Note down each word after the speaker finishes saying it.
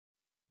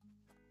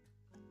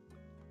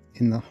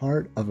In the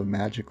heart of a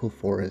magical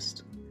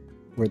forest,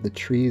 where the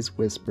trees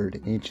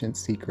whispered ancient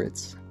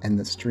secrets and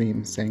the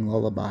stream sang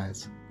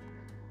lullabies,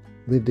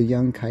 lived a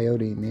young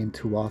coyote named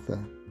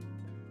Tuatha.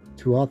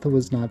 Tuatha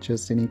was not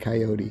just any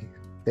coyote,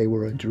 they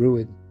were a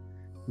druid,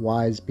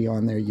 wise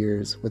beyond their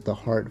years with a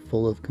heart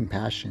full of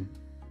compassion.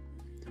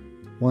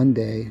 One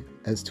day,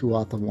 as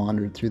Tuatha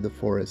wandered through the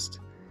forest,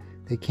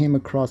 they came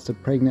across a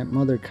pregnant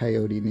mother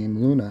coyote named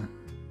Luna.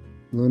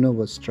 Luna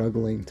was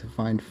struggling to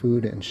find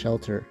food and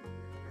shelter,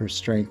 her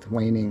strength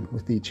waning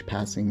with each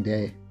passing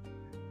day.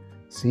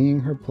 Seeing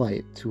her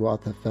plight,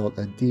 Tuatha felt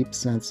a deep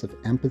sense of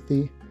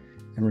empathy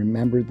and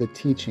remembered the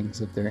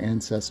teachings of their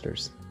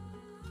ancestors.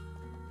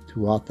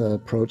 Tuatha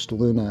approached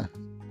Luna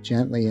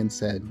gently and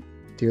said,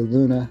 "Dear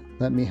Luna,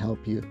 let me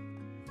help you.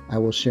 I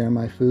will share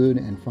my food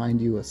and find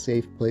you a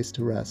safe place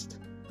to rest."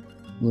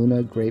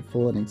 Luna,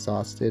 grateful and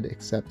exhausted,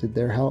 accepted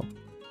their help.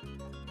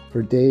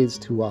 For days,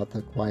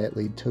 Tuatha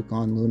quietly took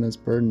on Luna's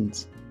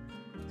burdens.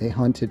 They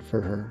hunted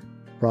for her,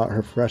 brought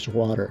her fresh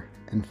water,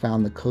 and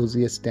found the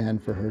coziest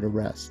stand for her to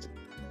rest.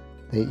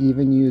 They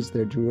even used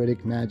their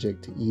druidic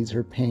magic to ease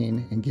her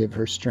pain and give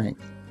her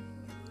strength.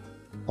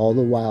 All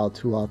the while,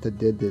 Tuatha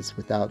did this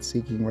without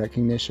seeking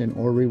recognition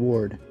or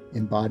reward,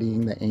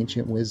 embodying the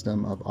ancient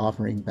wisdom of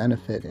offering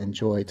benefit and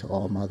joy to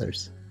all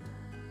mothers.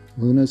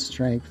 Luna's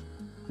strength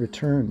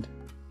returned.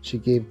 She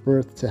gave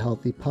birth to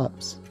healthy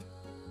pups.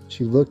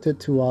 She looked at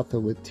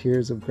Tuatha with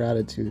tears of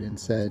gratitude and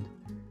said,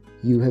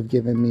 "You have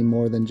given me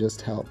more than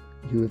just help.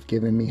 You have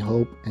given me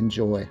hope and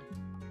joy."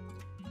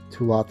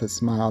 Tuatha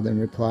smiled and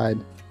replied,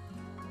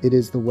 "It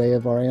is the way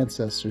of our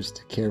ancestors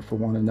to care for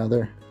one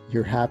another.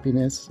 Your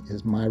happiness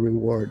is my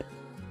reward."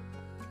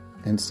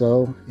 And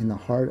so, in the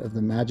heart of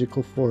the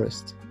magical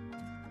forest,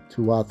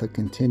 Tuatha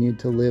continued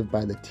to live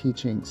by the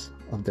teachings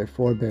of their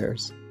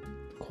forebears,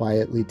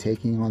 quietly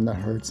taking on the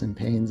hurts and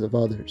pains of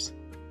others,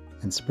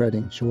 and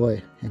spreading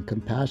joy and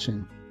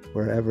compassion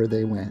wherever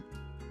they went.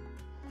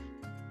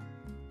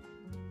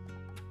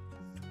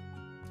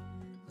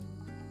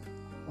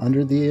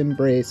 Under the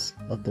embrace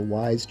of the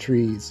wise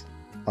trees,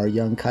 our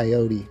young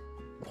coyote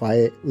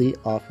quietly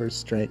offers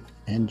strength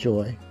and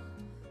joy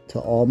to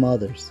all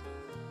mothers,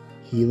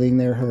 healing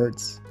their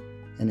hurts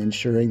and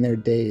ensuring their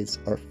days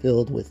are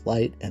filled with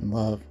light and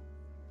love,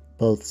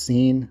 both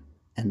seen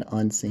and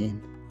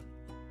unseen.